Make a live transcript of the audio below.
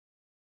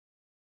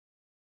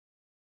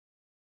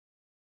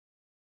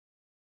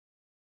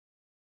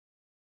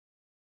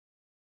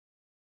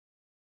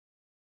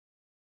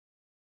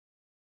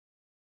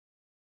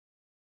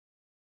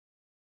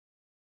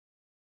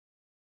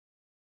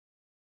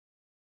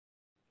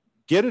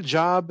Get a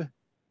Job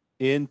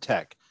in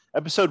Tech,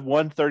 episode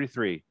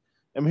 133.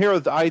 I'm here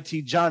with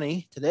IT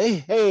Johnny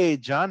today. Hey,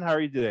 John, how are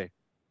you today?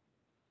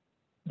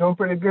 Doing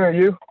pretty good,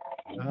 you?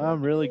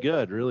 I'm really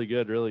good, really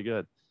good, really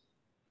good.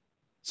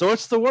 So,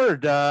 what's the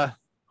word?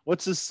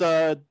 What's this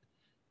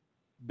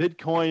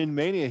Bitcoin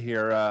mania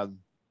here?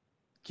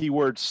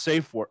 Keyword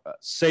safe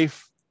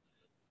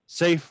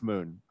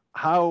moon.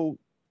 How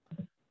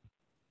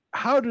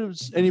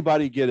does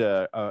anybody get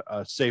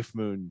a safe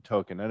moon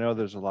token? I know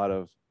there's a lot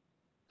of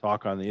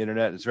talk on the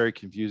internet. It's very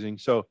confusing.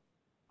 So,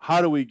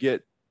 how do we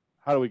get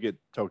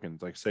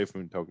tokens like safe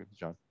moon tokens,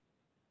 John?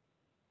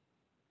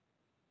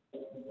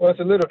 Well, it's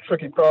a little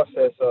tricky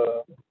process,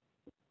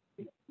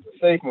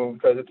 SafeMoon,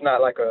 because it's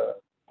not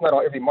not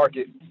on every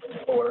market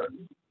or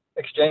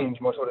exchange,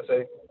 most would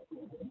say.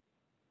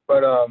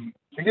 But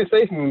to get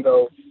SafeMoon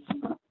though,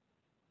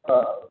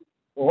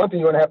 one thing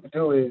you're gonna have to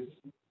do is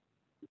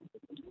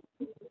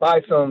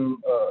buy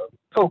some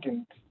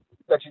tokens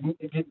that you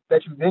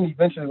then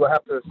eventually will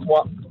have to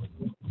swap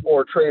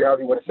or trade,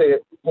 however you want to say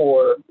it,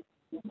 for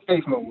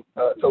SafeMoon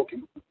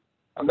token.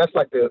 That's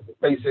like the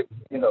basic,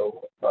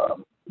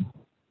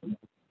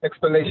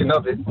 explanation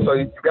of it. So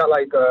you got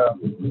if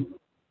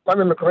I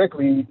remember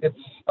correctly, is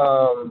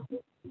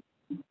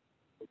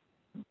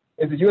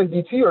it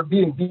USDT or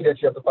BNB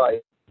that you have to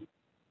buy?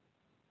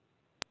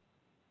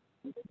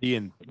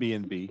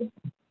 BNB.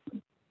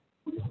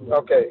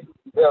 Okay.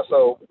 Yeah.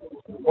 So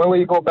one way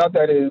you go about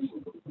that is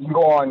you can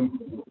go on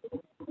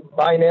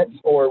Binance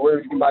or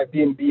where you can buy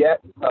BNB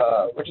at,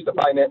 which is the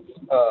Binance,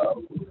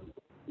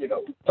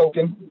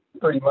 token,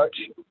 pretty much.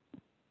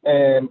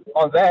 And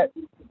on that,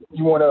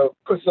 you want to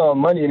put some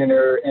money in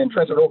there and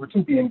transfer it over to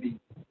BNB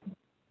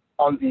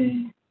on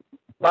the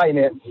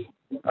Binance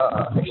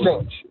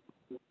exchange.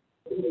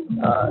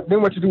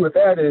 Then what you do with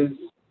that is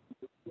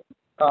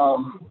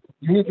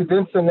you need to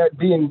then send that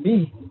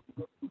BNB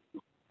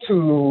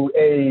to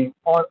a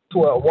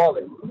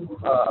wallet,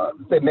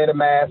 say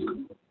MetaMask,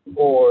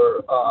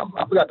 or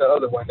I forgot the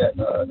other one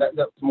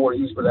that's more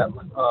used for that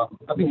one.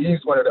 I think you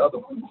used one of the other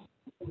ones.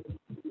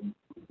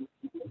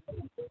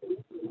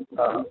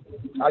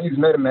 I use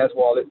MetaMask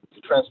wallet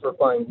to transfer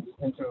funds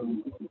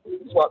into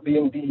swap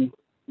BNB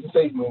to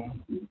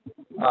SafeMoon.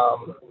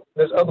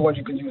 There's other ones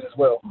you can use as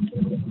well.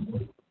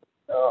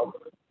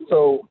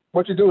 So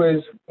what you do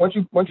is once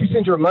you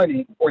send your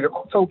money or your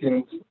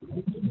tokens,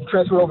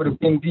 transfer over to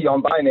BNB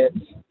on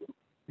Binance,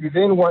 you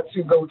then want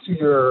to go to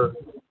your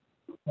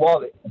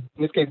wallet,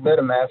 in this case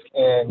MetaMask,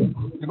 and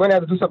you're going to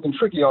have to do something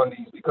tricky on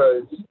these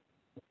because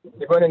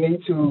you're going to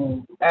need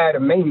to add a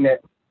mainnet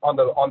on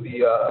the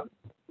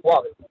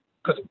wallet.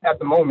 Because at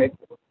the moment,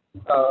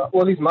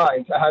 well, at least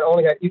mine, I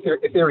only had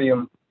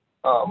Ethereum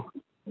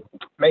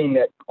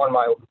mainnet on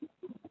my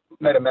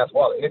MetaMask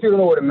wallet. And if you don't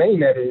know what a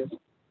mainnet is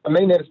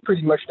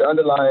pretty much the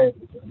underlying,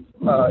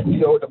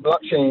 the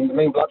blockchain, the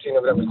main blockchain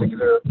of that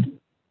particular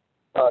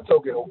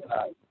token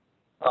overnight.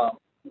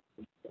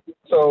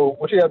 So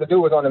what you have to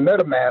do is on the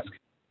MetaMask,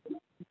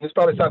 this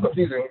probably sounds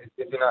confusing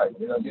if you're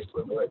not used to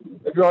it, but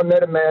if you're on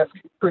MetaMask,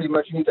 pretty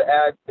much you need to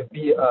add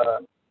the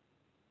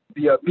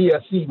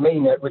BSC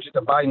mainnet, which is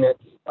the Binance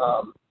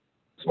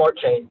Smart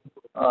Chain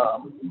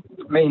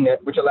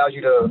mainnet, which allows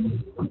you to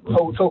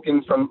hold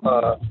tokens from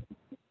the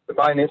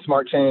Binance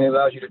Smart Chain. It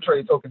allows you to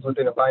trade tokens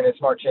within the Binance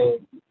Smart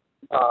Chain.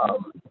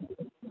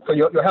 So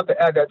you'll have to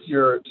add that to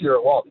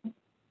your wallet.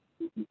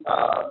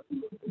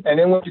 And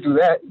then once you do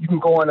that, you can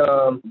go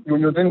on.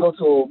 You'll then go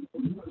to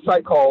a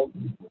site called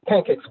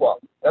PancakeSwap.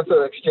 That's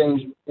an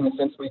exchange in a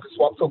sense where you can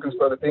swap tokens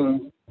for other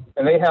things,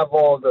 and they have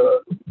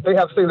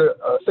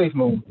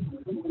SafeMoon.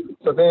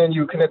 So then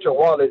you connect your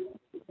wallet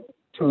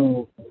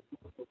to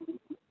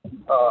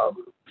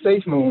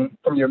SafeMoon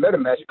from your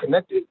MetaMask. You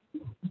connect it,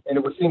 and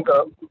it will sync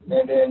up,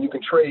 and then you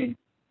can trade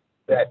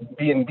that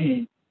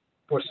BNB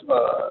for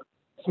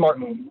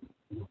SmartMoon.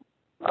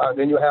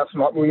 Then you'll have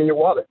SmartMoon in your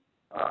wallet,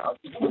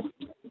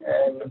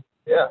 and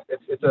yeah,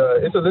 it's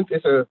a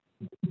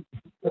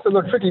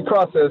little tricky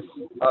process,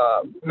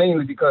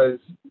 mainly because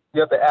you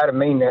have to add a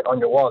mainnet on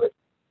your wallet.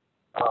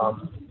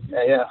 And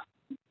yeah,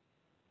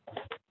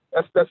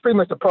 that's pretty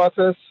much the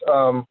process.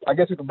 I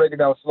guess we could break it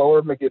down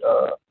slower, make it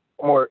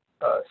more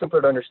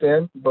simpler to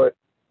understand. But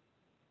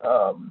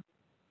for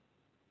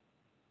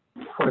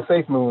the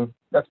SafeMoon,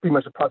 that's pretty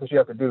much the process you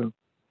have to do.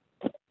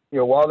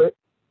 Your wallet,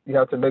 you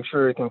have to make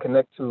sure it can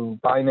connect to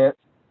Binance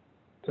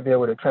to be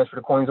able to transfer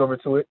the coins over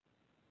to it.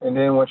 And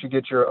then once you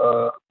get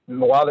your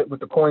wallet with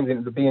the coins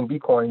in, the BNB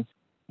coins,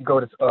 you go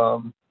to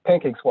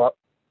PancakeSwap,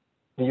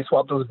 and you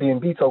swap those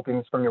BNB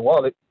tokens from your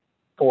wallet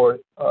for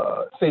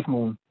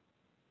SafeMoon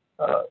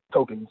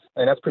tokens.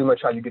 And that's pretty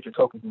much how you get your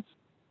tokens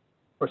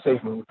for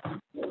SafeMoon.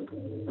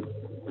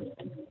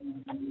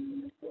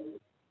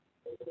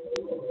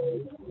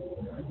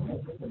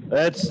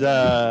 That's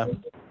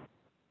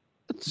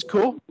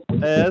cool.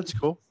 That's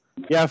cool.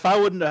 Yeah, if I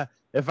wouldn't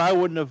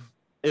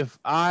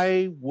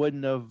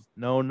have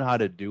known how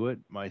to do it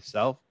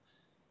myself,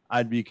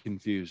 I'd be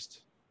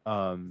confused.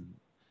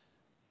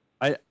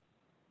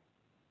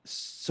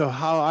 So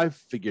how I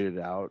figured it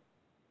out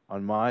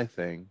on my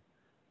thing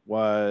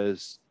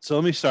was, so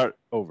let me start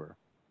over.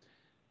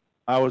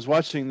 I was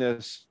watching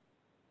this.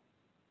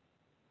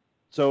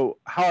 So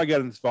how I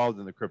got involved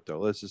in the crypto,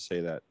 let's just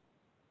say that.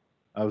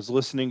 I was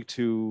listening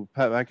to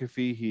Pat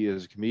McAfee. He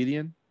is a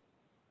comedian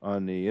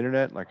on the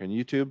internet, like on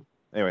YouTube.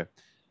 Anyway,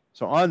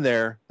 so on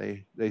there,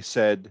 they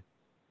said,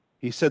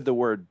 he said the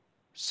word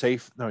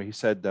safe. No, he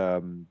said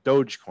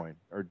Dogecoin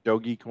or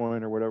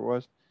Dogecoin or whatever it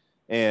was,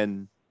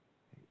 and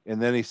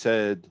then he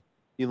said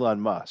Elon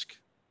Musk,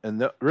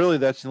 and really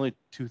that's the only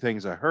two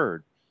things I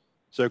heard.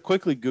 So I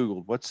quickly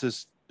Googled what's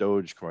this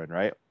Dogecoin,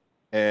 right?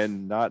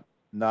 And not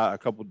a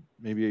couple,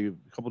 maybe a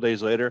couple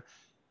days later,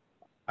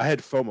 I had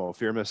FOMO,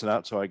 fear of missing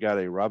out, so I got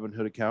a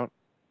Robinhood account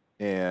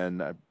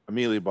and I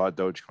immediately bought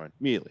Dogecoin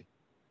immediately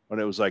when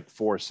it was like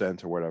 4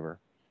 cents or whatever.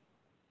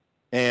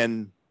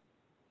 And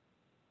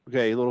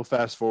okay, a little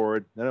fast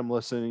forward. Then I'm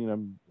listening and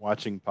I'm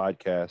watching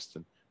podcasts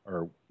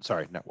or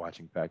sorry, not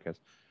watching podcasts,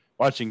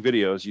 watching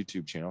videos,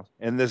 YouTube channels.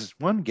 And this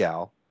one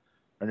gal,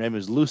 her name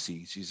is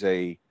Lucy. She's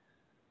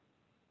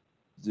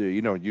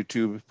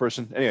YouTube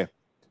person. Anyway,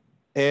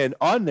 and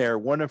on there,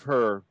 one of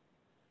her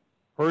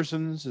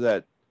persons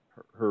that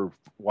her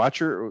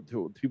watcher,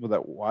 people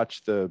that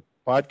watch the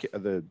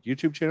podcast, the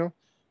YouTube channel.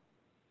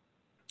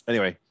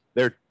 Anyway,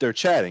 they're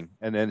chatting,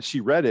 and then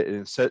she read it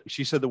and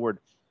she said the word.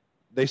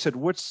 They said,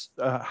 "What's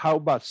how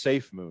about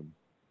Safe Moon?"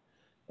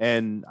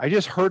 And I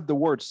just heard the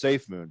word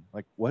Safe Moon.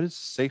 Like, what is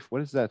safe?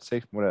 What is that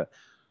safe?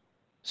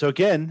 So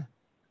again,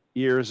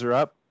 ears are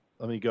up.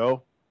 Let me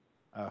go.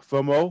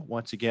 FOMO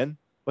once again.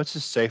 What's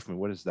this Safe Moon?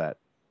 What is that?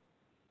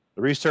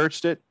 I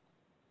researched it.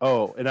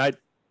 Oh, and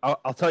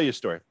I'll tell you a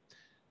story.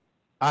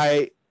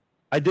 I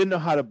didn't know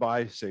how to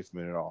buy Safe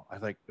Moon at all.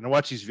 When I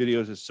watch these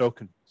videos, it's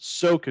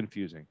so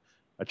confusing.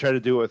 I try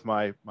to do it with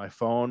my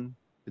phone.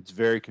 It's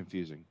very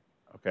confusing.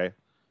 Okay.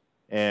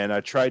 And I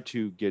tried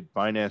to get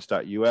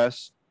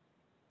Binance.us,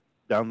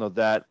 download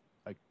that.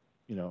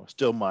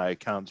 Still my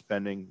account's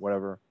pending,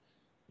 whatever,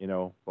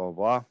 blah, blah,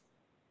 blah.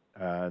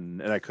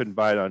 And I couldn't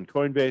buy it on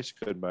Coinbase,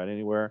 couldn't buy it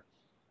anywhere.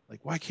 Like,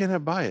 why can't I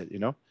buy it,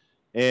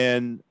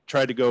 And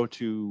tried to go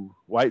to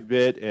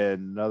Whitebit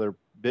and another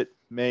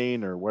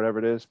Bitmain or whatever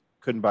it is,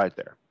 couldn't buy it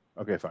there.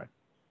 Okay, fine.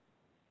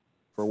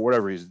 For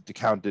whatever reason, the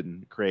account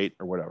didn't create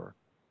or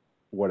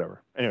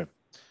whatever. Anyway,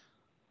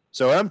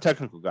 so I'm a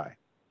technical guy.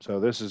 So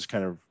this is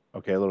kind of,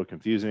 okay, a little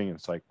confusing.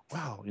 It's like,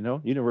 wow,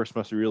 universe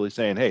must be really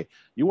saying, hey,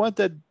 you want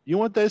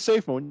that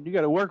Safe Moon, you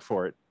got to work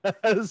for it.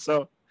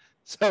 so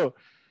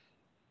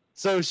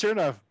sure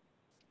enough,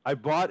 I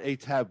bought a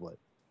tablet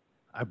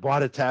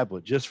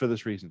just for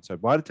this reason. So I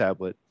bought a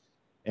tablet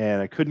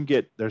and I couldn't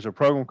there's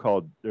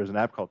an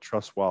app called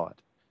Trust Wallet.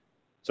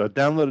 So I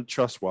downloaded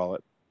Trust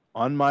Wallet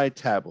on my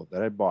tablet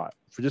that I bought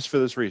for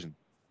this reason.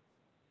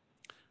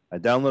 I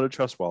downloaded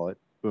Trust Wallet,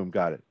 boom,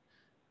 got it.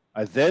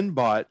 I then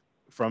bought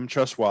from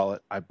Trust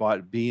Wallet, I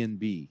bought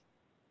BNB.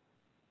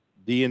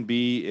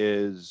 BNB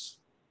is,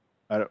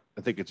 I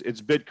think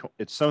it's Bitcoin.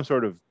 It's some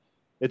sort of,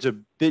 it's a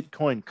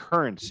Bitcoin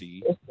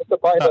currency. It's the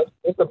Binance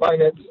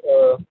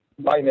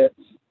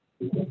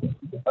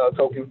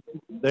token.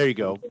 There you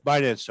go,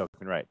 Binance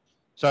token, right?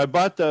 So I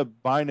bought the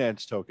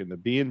Binance token, the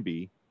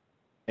BNB,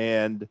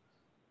 and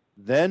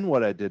then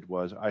what I did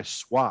was I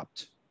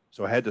swapped.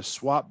 So I had to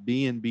swap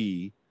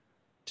BNB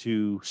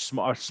to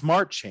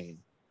Smart Chain.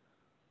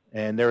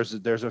 And there's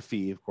a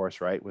fee, of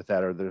course, right, with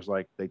that, or there's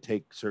they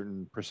take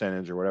certain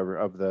percentage or whatever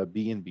of the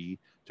BNB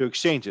to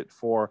exchange it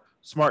for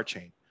Smart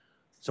Chain.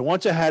 So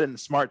once I had it in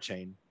Smart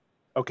Chain,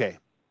 okay,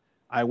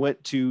 I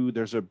went to,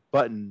 there's a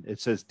button,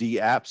 it says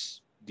DApps,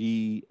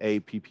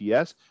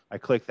 DAPPS. I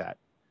clicked that.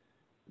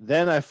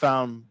 Then I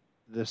found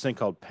this thing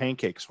called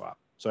Pancake Swap.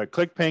 So I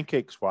clicked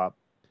Pancake Swap,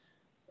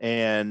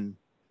 and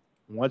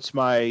once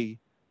my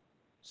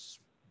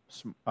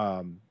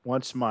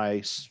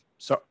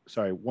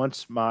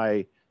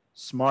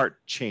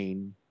Smart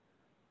Chain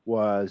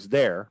was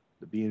there,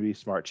 the BNB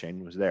Smart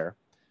Chain was there,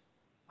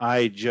 I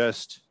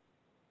used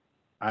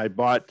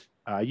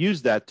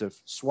that to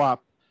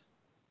swap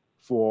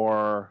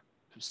for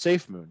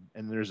Safe Moon,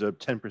 and there's a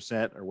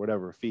 10% or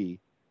whatever fee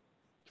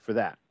for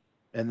that.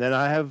 And then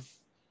I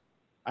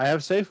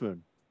have Safe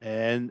Moon,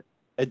 and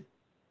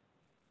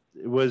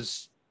it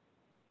was,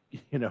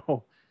 it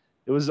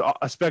was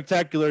a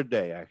spectacular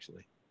day,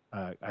 actually.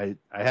 I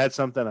had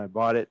something, I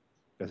bought it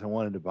because I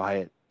wanted to buy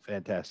it.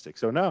 Fantastic.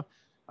 So now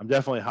I'm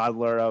definitely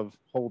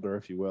holder,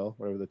 if you will,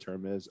 whatever the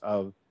term is,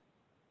 of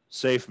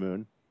Safe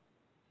Moon.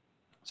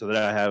 So that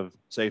I have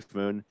Safe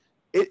Moon.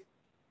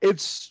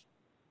 It's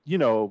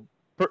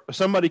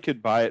somebody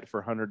could buy it for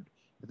 100.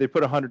 If they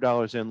put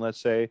 $100 in,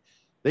 let's say,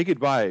 they could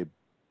buy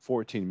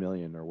 14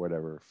 million or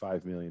whatever,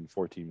 5 million,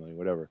 14 million,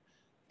 whatever.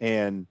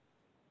 And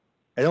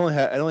it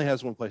only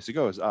has one place to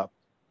go, is up.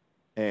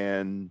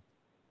 And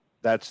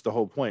that's the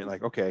whole point.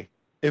 Like, okay,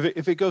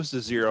 if it goes to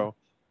zero,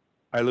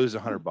 I lose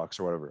 $100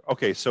 or whatever.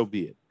 Okay, so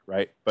be it,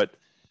 right? But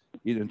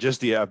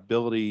just the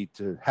ability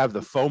to have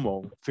the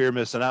FOMO, fear of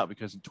missing out,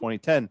 because in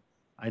 2010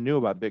 I knew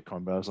about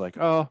Bitcoin, but I was like,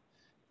 I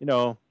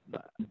didn't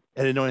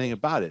know anything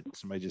about it.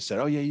 Somebody just said,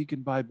 oh yeah, you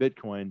can buy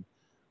Bitcoin,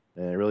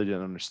 and I really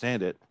didn't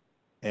understand it.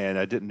 And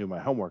I didn't do my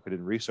homework. I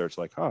didn't research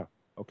like,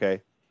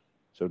 okay.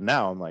 So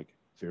now I'm like,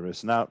 if you're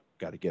missing out,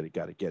 got to get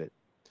it.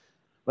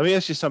 Let me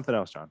ask you something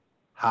else, John.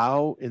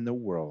 How in the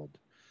world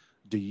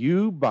do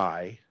you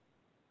buy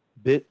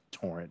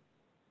BitTorrent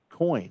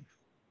coin?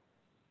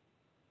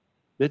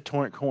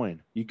 BitTorrent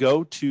coin. You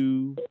go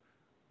to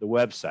the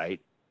website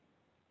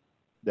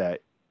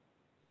that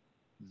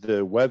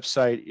the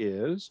website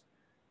is,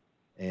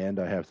 and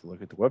I have to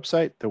look at the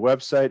website. The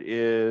website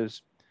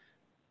is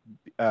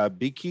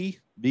Biki,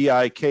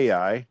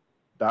 BIKI.com.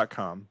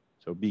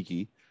 So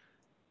Biki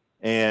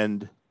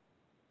and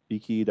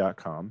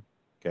Biki.com.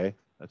 Okay,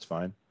 that's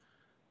fine.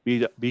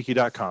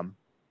 Biki.com.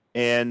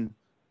 And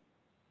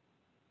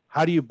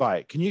how do you buy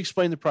it? Can you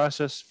explain the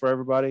process for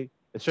everybody,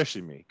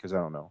 especially me, because I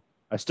don't know.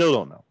 I still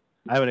don't know.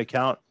 I have an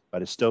account,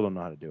 but I still don't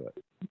know how to do it.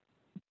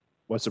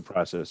 What's the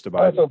process to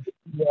buy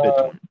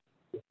BitTorrent?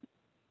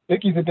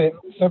 Biki's a bit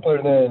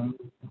simpler than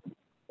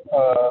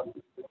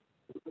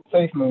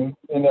SafeMoon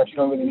in that you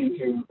don't really need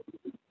to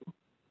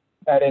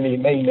add any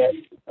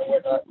mainnet and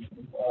whatnot.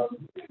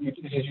 You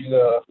just use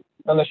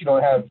unless you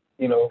don't have,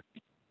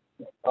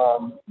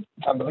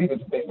 I believe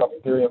it's based off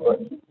Ethereum, but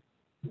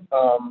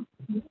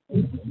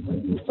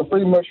so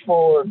pretty much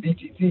for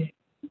BTC,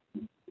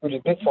 which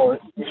is BitTorrent,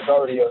 which is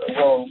already a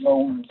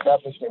well-known,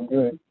 established, and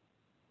good,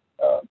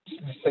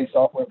 just say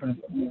software for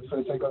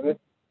the sake of it,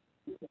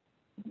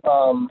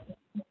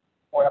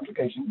 or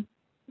application.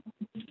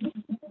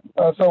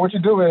 So what you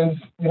do is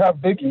you have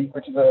Biki,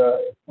 which is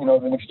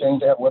an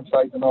exchange app,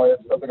 websites, and all that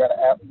stuff. They got an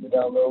app you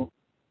download,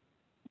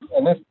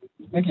 and this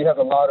Biki has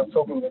a lot of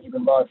tokens that you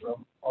can buy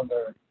from on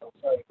their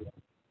site.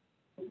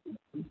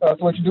 So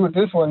what you do with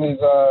this one is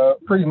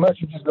pretty much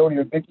you just go to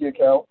your Biki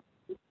account,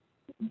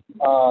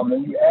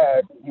 and you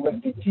add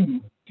USDT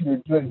to your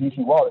USDT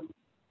wallet.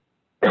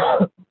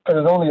 Because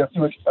there's only a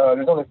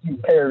few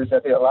pairs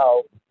that they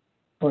allow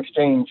to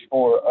exchange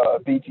for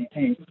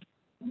BTT.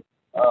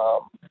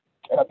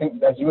 And I think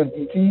that's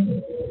USDT,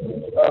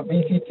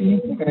 BTT.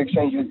 You can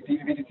exchange USDT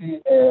to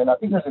BTT, and I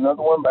think there's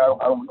another one, but I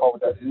don't recall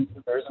what that is.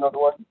 If there is another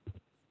one,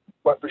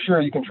 but for sure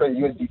you can trade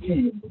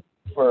USDT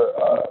for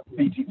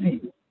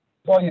BTT.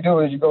 So all you do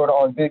is you go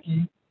on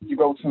Biki. You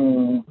go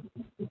to,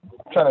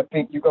 I'm trying to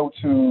think. You go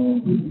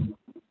to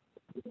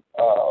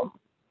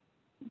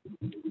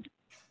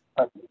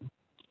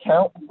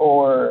account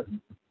or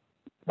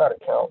not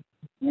account.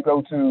 You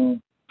go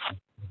to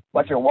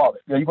like your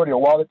wallet. Yeah, you go to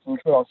your wallet and you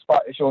click on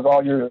spot. It shows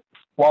all your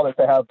wallets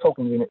that have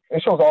tokens in it.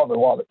 It shows all the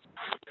wallets.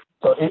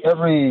 So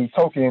every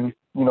token,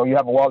 you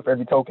have a wallet for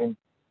every token,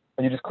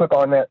 and you just click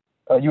on that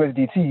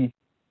USDT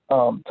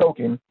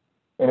token,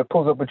 and it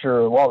pulls up with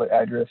your wallet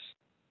address.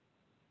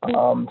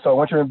 So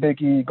once you're in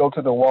Biki, go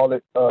to the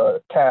wallet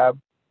tab,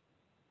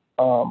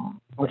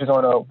 which is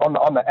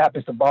on the app.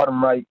 It's the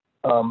bottom right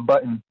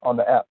button on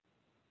the app.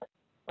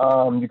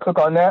 You click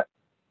on that,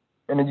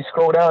 and then you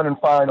scroll down and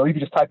find, or you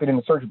can just type it in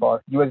the search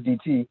bar,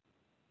 USDT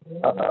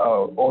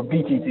or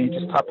BTT.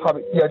 Just type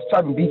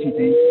in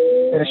BTT,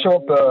 and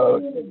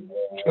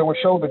it will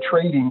show the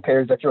trading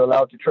pairs that you're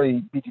allowed to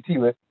trade BTT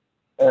with.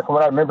 And from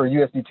what I remember,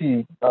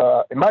 USDT,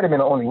 it might have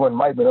been only one,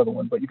 might have been another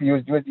one, but you can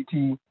use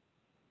USDT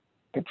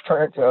to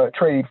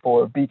trade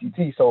for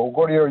BTT. So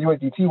go to your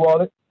USDT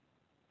wallet,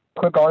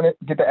 click on it,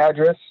 get the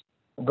address,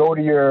 go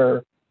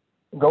to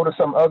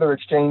some other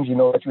exchange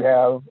that you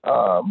have,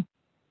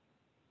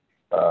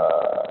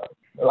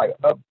 like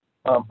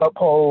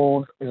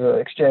Uphold is an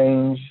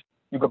exchange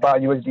you could buy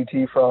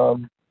USDT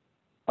from.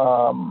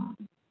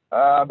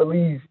 I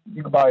believe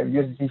you could buy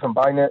USDT from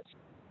Binance,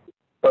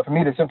 but for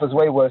me the simplest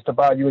way was to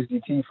buy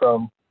USDT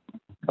from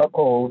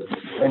Uphold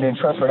and then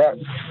transfer that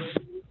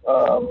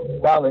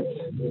balance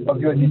of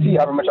USDT,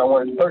 however much I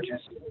wanted to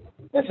purchase,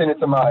 and send it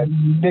to my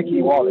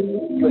Biki wallet,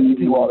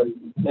 USDT wallet.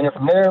 And then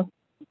from there,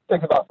 it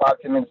takes about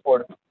 5-10 minutes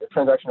for the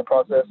transaction to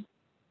process.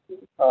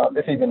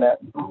 If even that,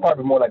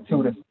 probably more like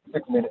 2 to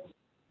 6 minutes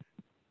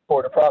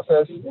for the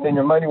process. And then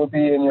your money will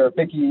be in your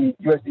Biki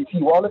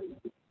USDT wallet,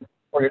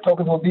 or your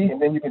tokens will be,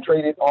 and then you can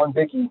trade it on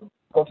Biki.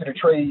 Go to the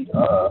trade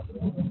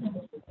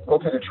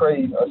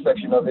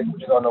section of it,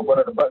 which is on one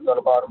of the buttons on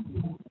the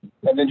bottom,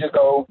 and then just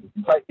go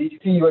type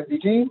BTT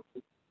USDT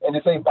and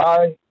just say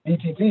buy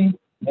BTT,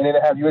 and then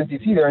it have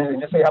USDT there,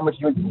 and just say how much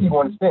USDT you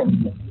want to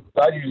spend.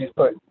 So I usually just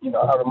put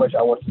however much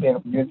I want to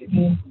spend for USDT,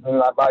 and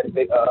then I buy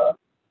the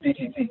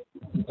BTT.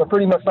 So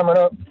pretty much sum it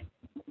up,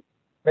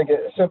 make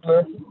it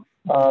simpler.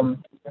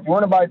 If you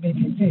want to buy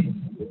BTT,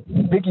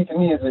 Biki to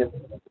me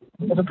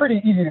it's a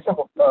pretty easy to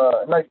simple,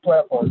 nice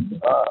platform.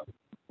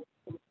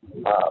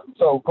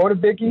 So go to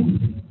Biki,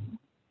 you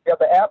got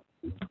the app,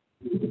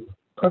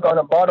 click on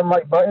the bottom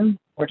right button,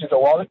 which is a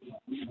wallet.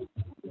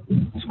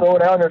 Scroll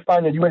down and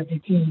find your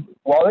USDT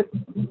wallet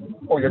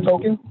or your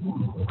token.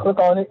 Click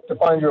on it to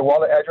find your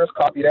wallet address,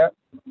 copy that.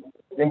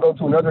 Then go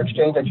to another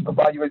exchange that you can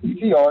buy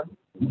USDT on,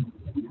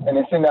 and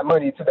then send that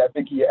money to that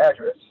Biki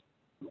address.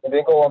 And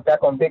then go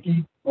back on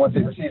Biki once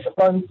it receives the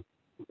funds,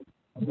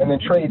 and then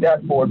trade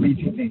that for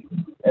BTT.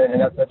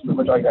 And that's pretty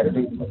much all you got to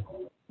do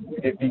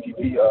to get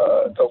BTT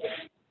tokens.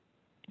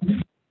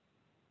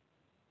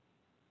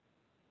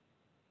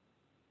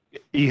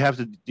 You have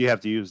to. Do you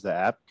have to use the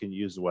app? Can you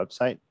use the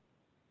website?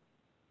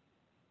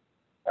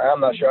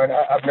 I'm not sure.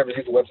 I've never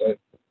used the website.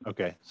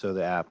 Okay, so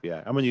the app.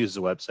 Yeah, I'm gonna use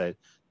the website.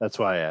 That's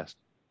why I asked.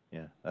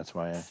 Yeah, that's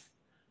why.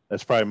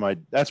 That's probably my.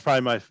 That's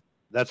probably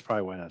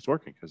why it's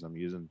working because I'm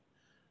using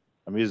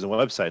the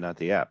website, not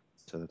the app.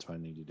 So that's what I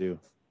need to do.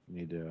 I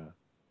need to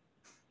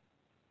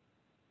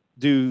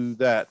do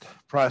that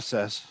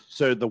process.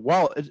 So the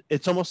wallet,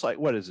 it's almost like,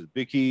 what is it?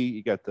 Bigkey,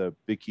 you got the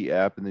Bigkey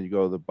app, and then you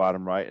go to the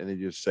bottom right, and then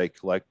you just say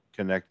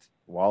connect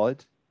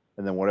wallet,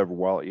 and then whatever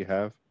wallet you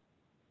have,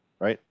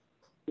 right?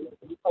 You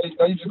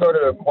just go to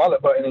the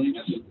wallet button and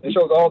it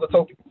shows all the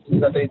tokens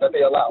that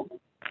they allow.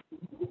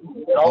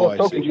 And all those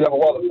tokens you have a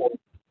wallet for.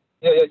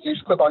 Yeah, you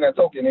just click on that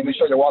token and it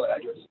shows your wallet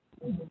address.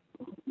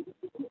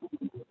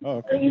 Oh,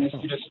 okay. And you just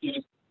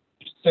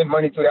send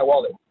money to that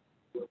wallet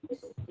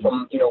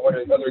from one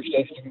of the other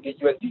exchanges you can get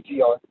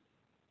USDT on.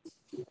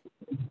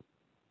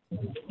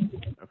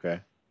 Okay.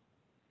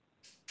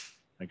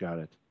 I got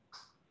it.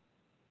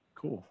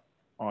 Cool.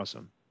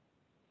 Awesome.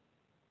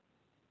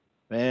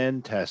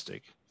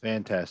 Fantastic.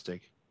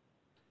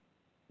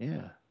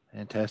 Yeah,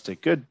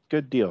 fantastic. Good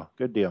deal.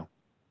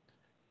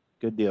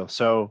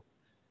 So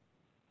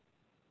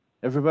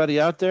everybody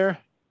out there,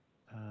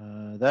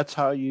 that's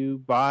how you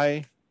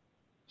buy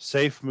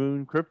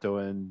SafeMoon crypto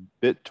and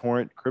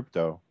BitTorrent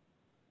crypto.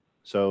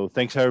 So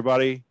thanks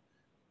everybody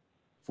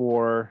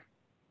for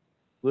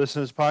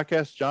listening to this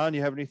podcast. John,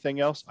 you have anything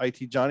else?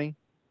 IT Johnny?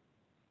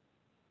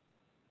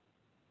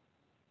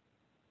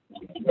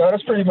 No,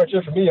 that's pretty much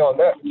it for me on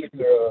that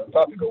particular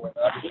topic.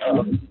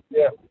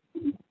 Yeah.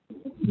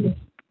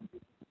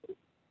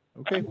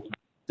 Okay.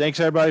 Thanks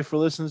everybody for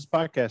listening to this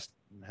podcast.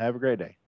 Have a great day.